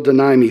crows, you will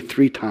deny me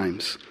 3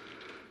 times.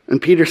 And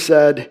Peter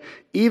said,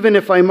 Even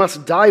if I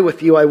must die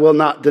with you, I will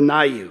not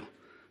deny you.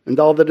 And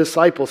all the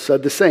disciples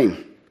said the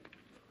same.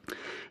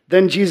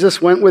 Then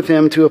Jesus went with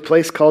him to a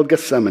place called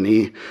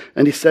Gethsemane,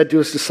 and he said to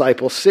his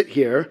disciples, "Sit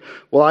here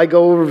while I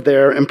go over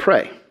there and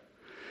pray."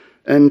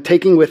 And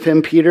taking with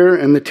him Peter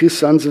and the 2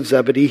 sons of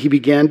Zebedee, he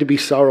began to be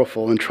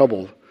sorrowful and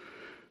troubled.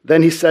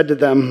 Then he said to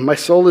them, "My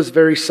soul is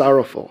very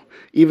sorrowful,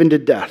 even to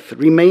death.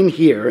 Remain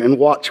here and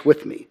watch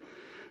with me."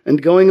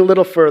 And going a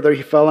little further,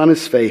 he fell on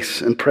his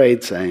face and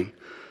prayed, saying,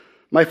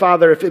 "My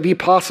Father, if it be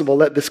possible,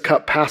 let this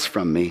cup pass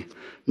from me.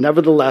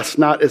 Nevertheless,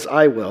 not as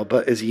I will,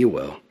 but as you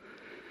will."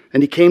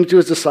 And he came to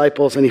his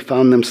disciples, and he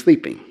found them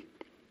sleeping.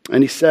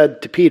 And he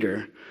said to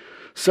Peter,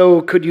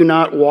 "So could you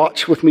not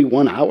watch with me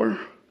 1 hour?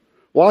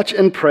 Watch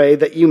and pray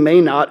that you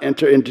may not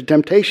enter into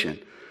temptation.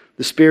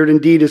 The spirit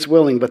indeed is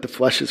willing, but the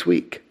flesh is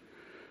weak."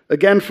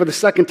 Again, for the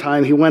second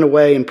time, he went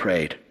away and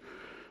prayed,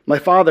 "My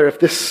Father, if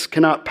this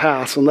cannot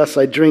pass unless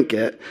I drink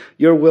it,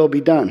 your will be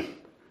done."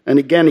 And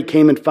again he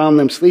came and found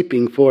them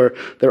sleeping, for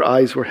their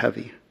eyes were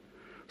heavy.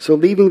 So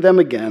leaving them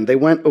again, he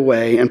went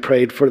away and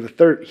prayed for the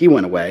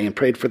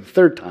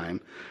third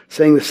time,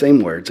 saying the same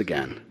words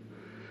again.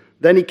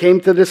 Then he came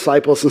to the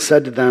disciples and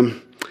said to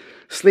them,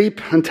 "Sleep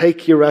and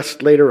take your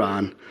rest later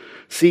on.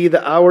 See,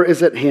 the hour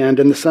is at hand,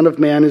 and the Son of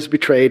Man is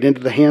betrayed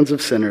into the hands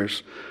of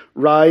sinners.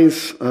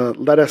 Rise,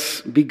 let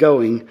us be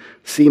going.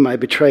 See, my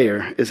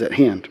betrayer is at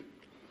hand."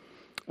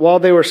 While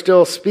they were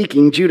still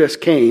speaking, Judas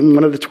came,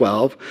 one of the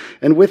 12,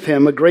 and with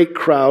him a great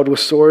crowd with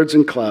swords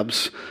and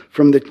clubs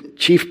from the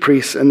chief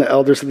priests and the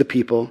elders of the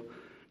people.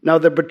 Now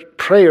the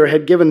betrayer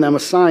had given them a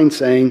sign,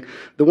 saying,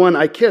 "The one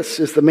I kiss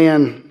is the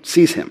man,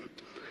 seize him."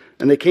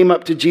 And they came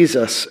up to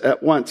Jesus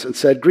at once and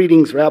said,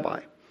 "Greetings,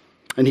 Rabbi."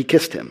 And he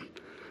kissed him.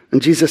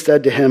 And Jesus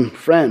said to him,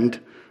 "Friend,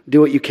 do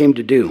what you came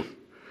to do."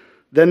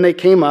 Then they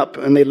came up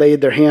and they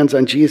laid their hands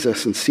on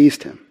Jesus and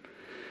seized him.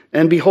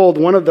 And behold,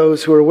 one of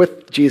those who were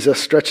with Jesus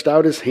stretched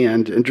out his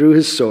hand and drew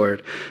his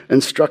sword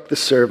and struck the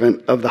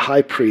servant of the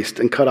high priest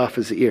and cut off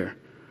his ear.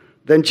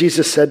 Then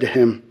Jesus said to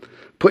him,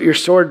 "Put your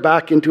sword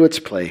back into its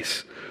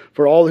place,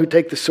 for all who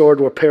take the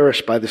sword will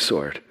perish by the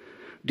sword.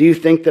 Do you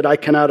think that I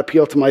cannot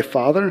appeal to my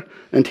Father,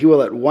 and he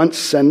will at once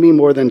send me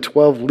more than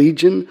 12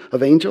 legions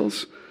of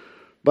angels?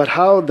 But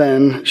how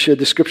then should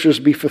the scriptures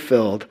be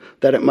fulfilled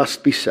that it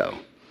must be so?"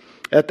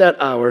 At that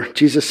hour,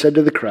 Jesus said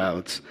to the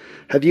crowds,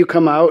 "Have you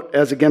come out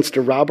as against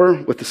a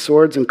robber with the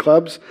swords and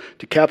clubs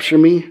to capture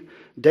me?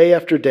 Day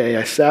after day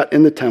I sat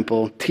in the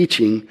temple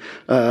teaching,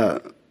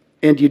 and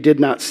you did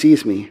not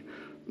seize me.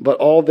 But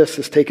all this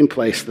has taken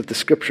place that the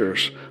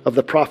scriptures of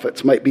the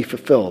prophets might be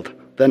fulfilled."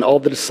 Then all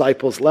the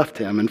disciples left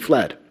him and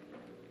fled.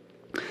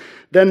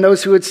 Then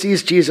those who had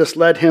seized Jesus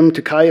led him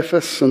to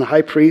Caiaphas and the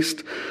high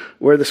priest,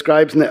 where the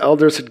scribes and the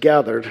elders had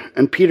gathered,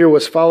 and Peter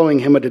was following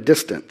him at a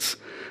distance,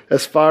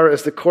 as far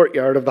as the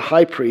courtyard of the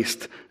high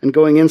priest, and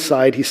going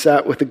inside, he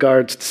sat with the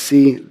guards to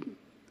see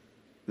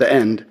the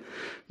end.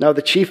 Now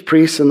the chief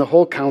priests and the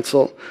whole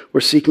council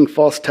were seeking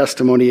false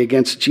testimony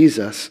against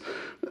Jesus,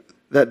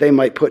 that they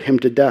might put him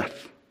to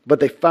death. But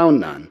they found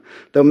none,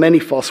 though many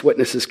false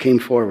witnesses came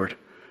forward.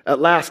 At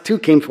last 2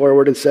 came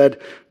forward and said,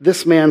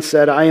 "This man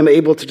said, I am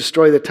able to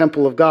destroy the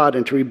temple of God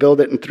and to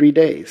rebuild it in 3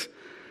 days.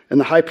 And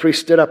the high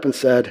priest stood up and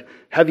said,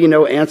 "Have you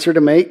no answer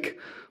to make?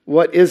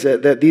 What is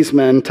it that these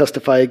men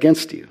testify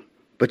against you?"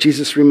 But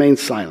Jesus remained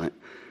silent.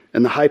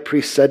 And the high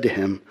priest said to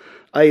him,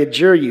 "I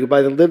adjure you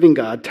by the living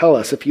God, tell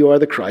us if you are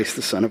the Christ,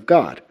 the Son of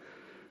God."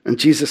 And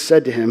Jesus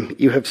said to him,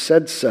 "You have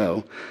said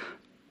so,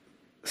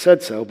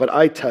 but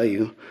I tell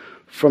you,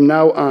 from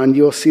now on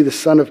you will see the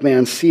Son of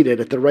Man seated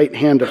at the right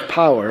hand of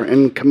power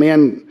and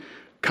command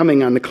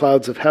coming on the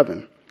clouds of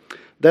heaven."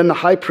 Then the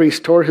high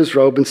priest tore his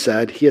robe and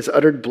said, "He has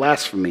uttered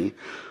blasphemy.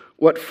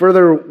 What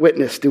further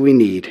witness do we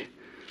need?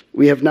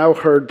 We have now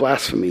heard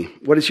blasphemy.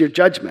 What is your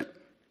judgment?"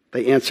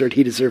 They answered,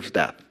 "He deserves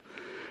death."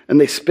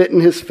 And they spit in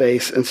his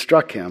face and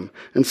struck him,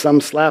 and some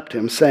slapped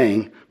him,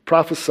 saying,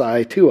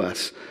 "Prophesy to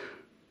us,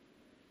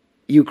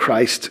 you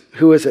Christ,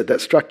 who is it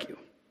that struck you?"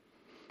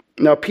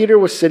 Now Peter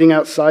was sitting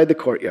outside the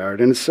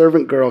courtyard, and a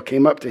servant girl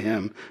came up to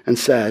him and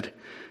said,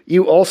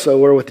 "You also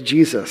were with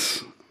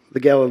Jesus, the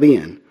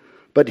Galilean."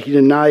 But he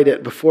denied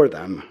it before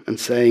them, and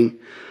saying,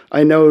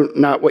 "I know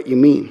not what you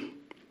mean."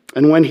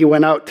 And when he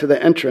went out to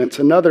the entrance,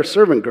 another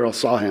servant girl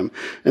saw him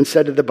and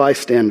said to the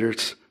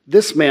bystanders,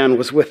 "This man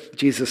was with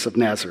Jesus of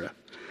Nazareth."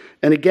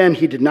 And again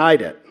he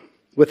denied it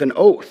with an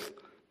oath,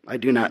 "I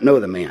do not know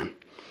the man."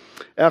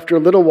 After a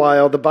little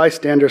while, the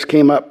bystanders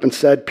came up and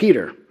said,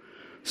 "Peter,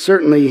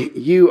 certainly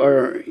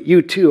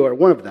you too are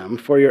one of them,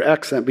 for your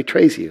accent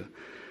betrays you."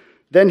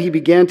 Then he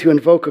began to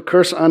invoke a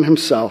curse on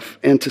himself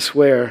and to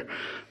swear,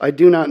 "I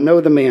do not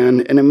know the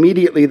man." And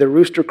immediately the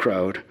rooster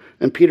crowed.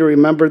 And Peter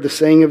remembered the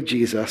saying of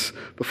Jesus,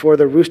 "Before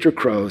the rooster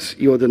crows,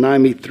 you will deny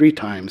me 3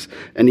 times."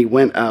 And he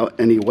went out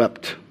and he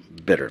wept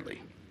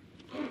bitterly.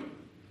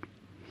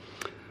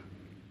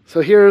 So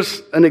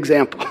here's an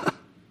example.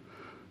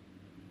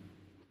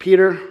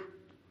 Peter,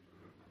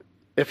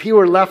 if he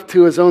were left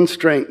to his own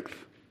strength,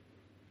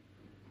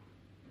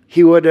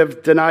 he would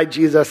have denied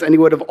Jesus and he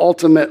would have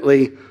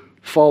ultimately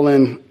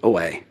fallen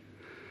away.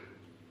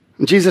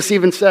 And Jesus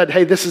even said,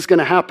 hey, this is going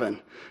to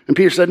happen. And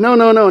Peter said, no,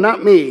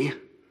 not me.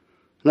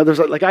 And others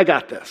are like, I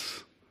got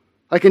this.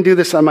 I can do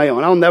this on my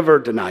own. I'll never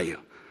deny you.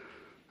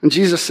 And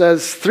Jesus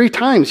says, 3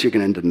 times you're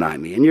going to deny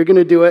me, and you're going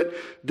to do it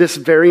this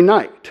very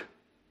night.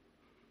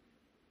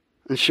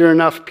 And sure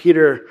enough,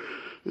 Peter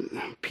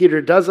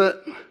does it.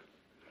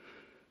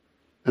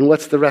 And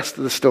what's the rest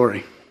of the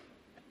story?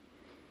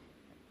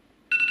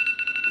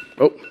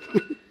 Oh.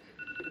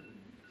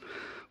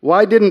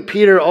 Why didn't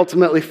Peter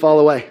ultimately fall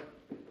away?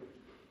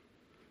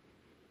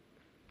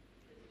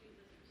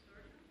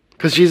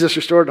 Because Jesus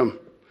restored him.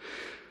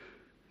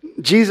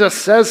 Jesus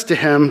says to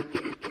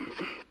him,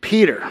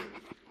 Peter,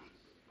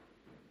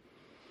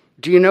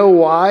 do you know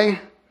why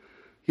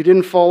you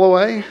didn't fall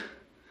away?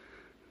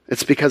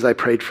 It's because I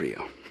prayed for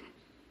you.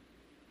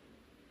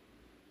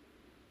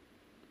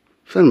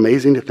 Isn't that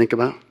amazing to think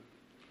about?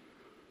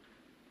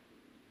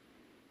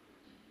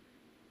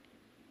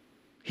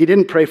 He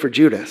didn't pray for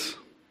Judas.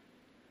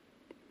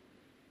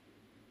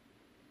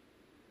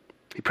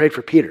 He prayed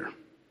for Peter.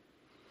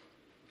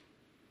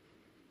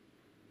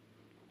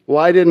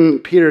 Why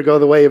didn't Peter go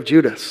the way of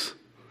Judas?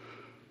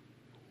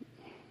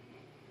 It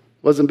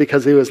wasn't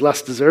because he was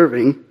less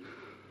deserving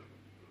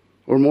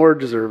or more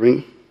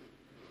deserving.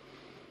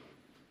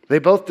 They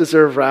both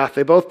deserve wrath.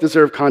 They both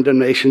deserve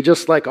condemnation,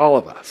 just like all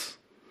of us.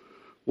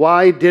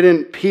 Why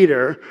didn't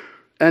Peter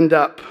end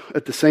up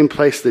at the same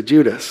place that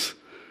Judas?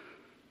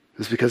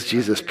 It's because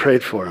Jesus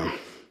prayed for him.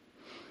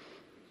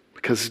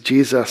 Because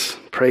Jesus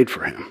prayed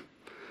for him.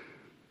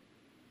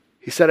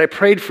 He said, I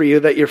prayed for you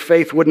that your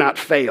faith would not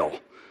fail.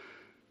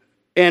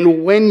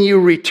 And when you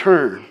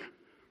return,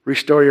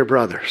 restore your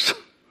brothers.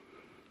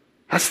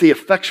 That's the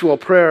effectual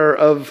prayer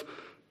of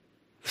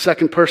the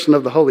second person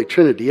of the Holy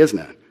Trinity, isn't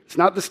it? It's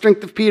not the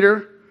strength of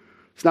Peter.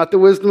 It's not the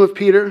wisdom of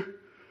Peter.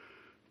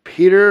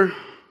 Peter,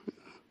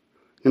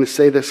 I'm going to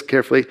say this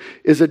carefully,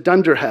 is a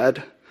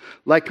dunderhead,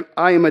 like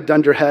I am a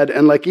dunderhead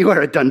and like you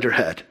are a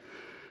dunderhead.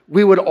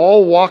 We would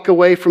all walk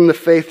away from the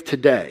faith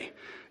today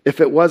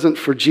if it wasn't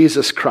for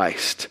Jesus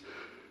Christ.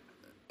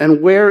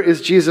 And where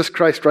is Jesus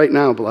Christ right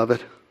now,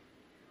 beloved?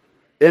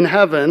 In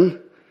heaven.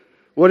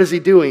 What is he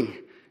doing?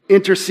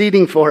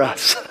 Interceding for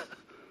us.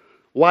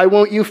 Why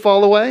won't you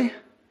fall away?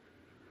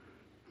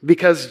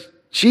 Because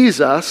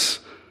Jesus,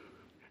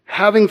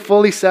 having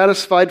fully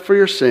satisfied for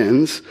your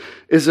sins,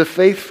 is a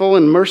faithful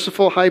and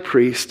merciful high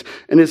priest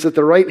and is at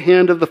the right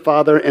hand of the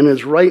Father and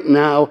is right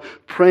now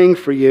praying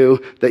for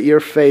you that your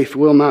faith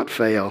will not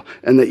fail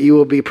and that you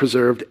will be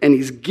preserved. And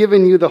he's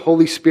given you the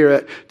Holy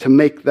Spirit to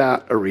make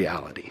that a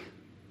reality.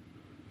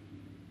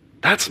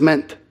 That's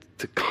meant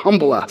to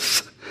humble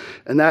us,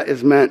 and that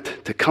is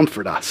meant to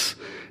comfort us,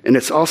 and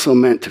it's also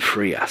meant to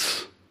free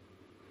us.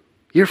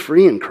 You're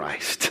free in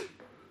Christ.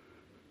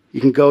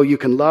 You can go, you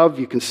can love,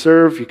 you can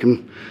serve, you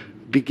can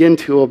begin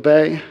to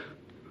obey.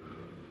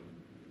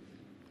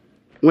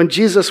 When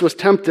Jesus was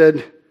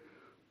tempted,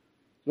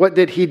 what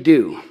did he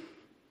do?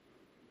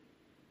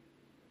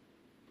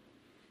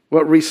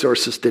 What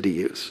resources did he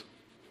use?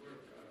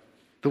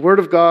 The Word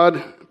of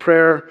God,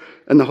 prayer,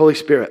 and the Holy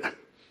Spirit.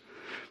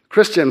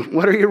 Christian,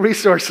 what are your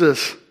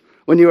resources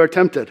when you are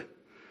tempted?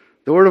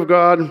 The Word of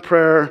God,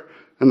 prayer,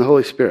 and the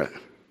Holy Spirit.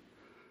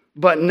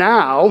 But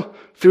now,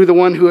 through the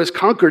one who has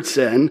conquered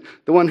sin,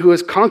 the one who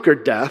has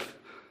conquered death,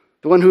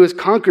 the one who has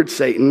conquered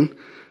Satan,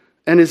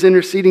 and is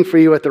interceding for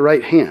you at the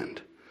right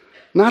hand.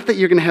 Not that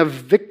you're going to have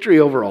victory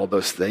over all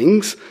those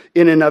things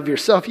in and of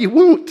yourself. You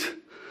won't.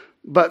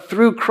 But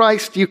through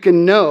Christ, you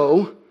can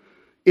know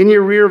in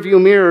your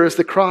rearview mirror is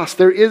the cross.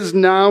 There is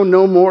now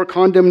no more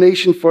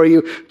condemnation for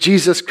you.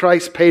 Jesus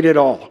Christ paid it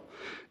all.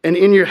 And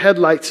in your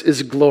headlights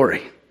is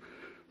glory.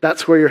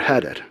 That's where you're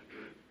headed.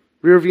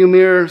 Rearview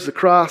mirror is the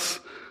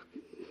cross.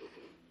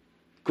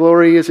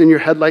 Glory is in your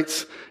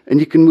headlights. And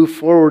you can move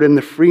forward in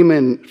the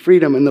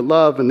freedom and the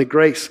love and the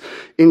grace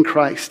in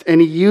Christ.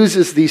 And he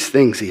uses these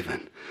things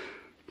even.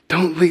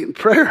 Don't leave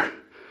prayer.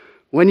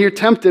 When you're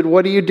tempted,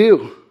 what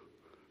do?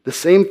 The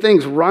same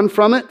things. Run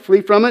from it,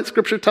 flee from it,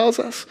 Scripture tells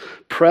us.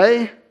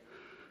 Pray.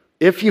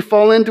 If you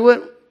fall into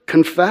it,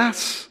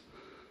 confess.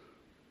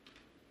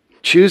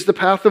 Choose the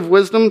path of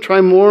wisdom. Try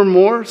more and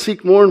more,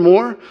 seek more and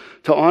more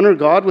to honor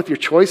God with your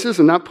choices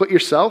and not put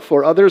yourself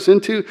or others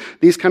into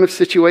these kind of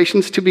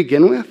situations to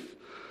begin with.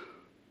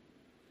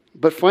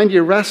 But find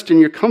your rest and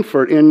your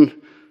comfort in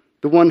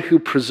the one who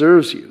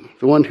preserves you,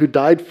 the one who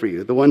died for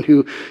you, the one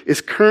who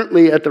is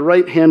currently at the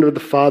right hand of the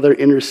Father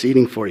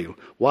interceding for you.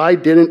 Why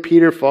didn't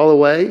Peter fall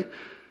away?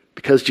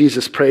 Because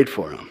Jesus prayed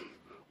for him.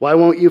 Why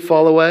won't you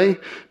fall away?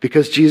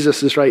 Because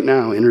Jesus is right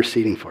now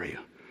interceding for you.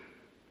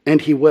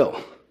 And he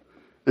will,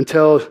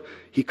 until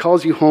he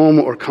calls you home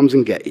or comes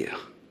and get you.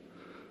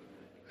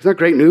 Isn't that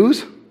great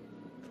news?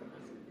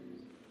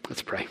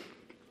 Let's pray.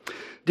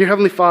 Dear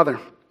Heavenly Father,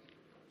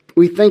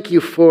 we thank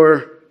you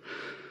for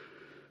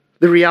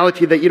the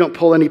reality that you don't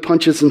pull any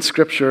punches in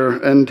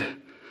Scripture, and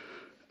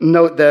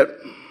note that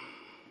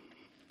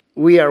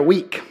we are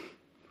weak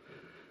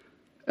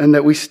and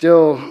that we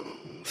still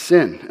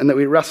sin and that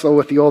we wrestle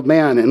with the old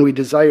man and we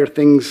desire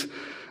things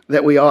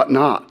that we ought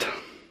not.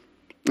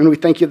 And we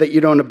thank you that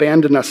you don't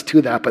abandon us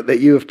to that, but that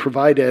you have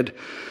provided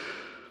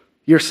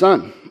your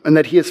Son, and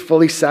that he is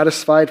fully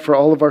satisfied for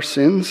all of our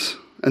sins,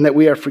 and that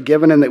we are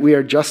forgiven and that we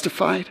are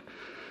justified.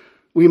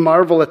 We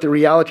marvel at the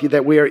reality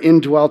that we are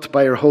indwelt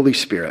by your Holy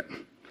Spirit,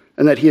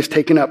 and that he has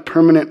taken up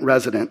permanent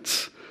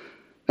residence,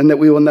 and that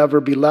we will never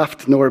be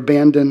left nor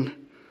abandoned.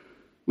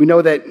 We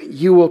know that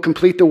you will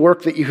complete the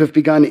work that you have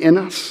begun in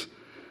us.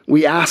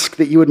 We ask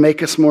that you would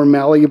make us more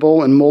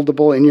malleable and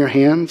moldable in your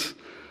hands.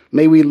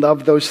 May we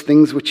love those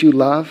things which you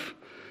love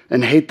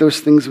and hate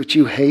those things which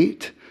you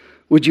hate.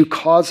 Would you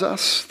cause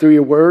us through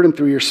your word and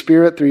through your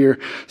Spirit, through your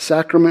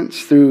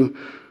sacraments, through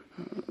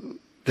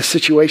the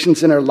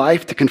situations in our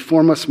life to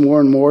conform us more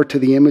and more to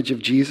the image of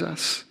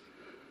Jesus?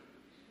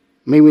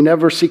 May we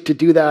never seek to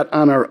do that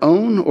on our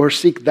own or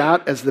seek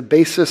that as the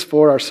basis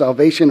for our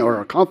salvation or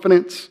our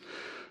confidence,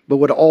 but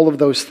would all of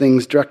those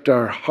things direct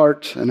our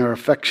heart and our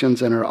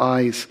affections and our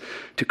eyes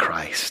to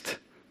Christ,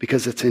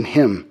 because it's in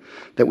him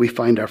that we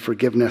find our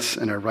forgiveness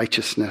and our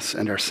righteousness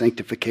and our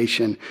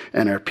sanctification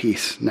and our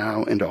peace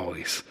now and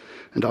always.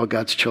 And all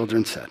God's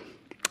children said,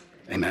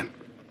 amen.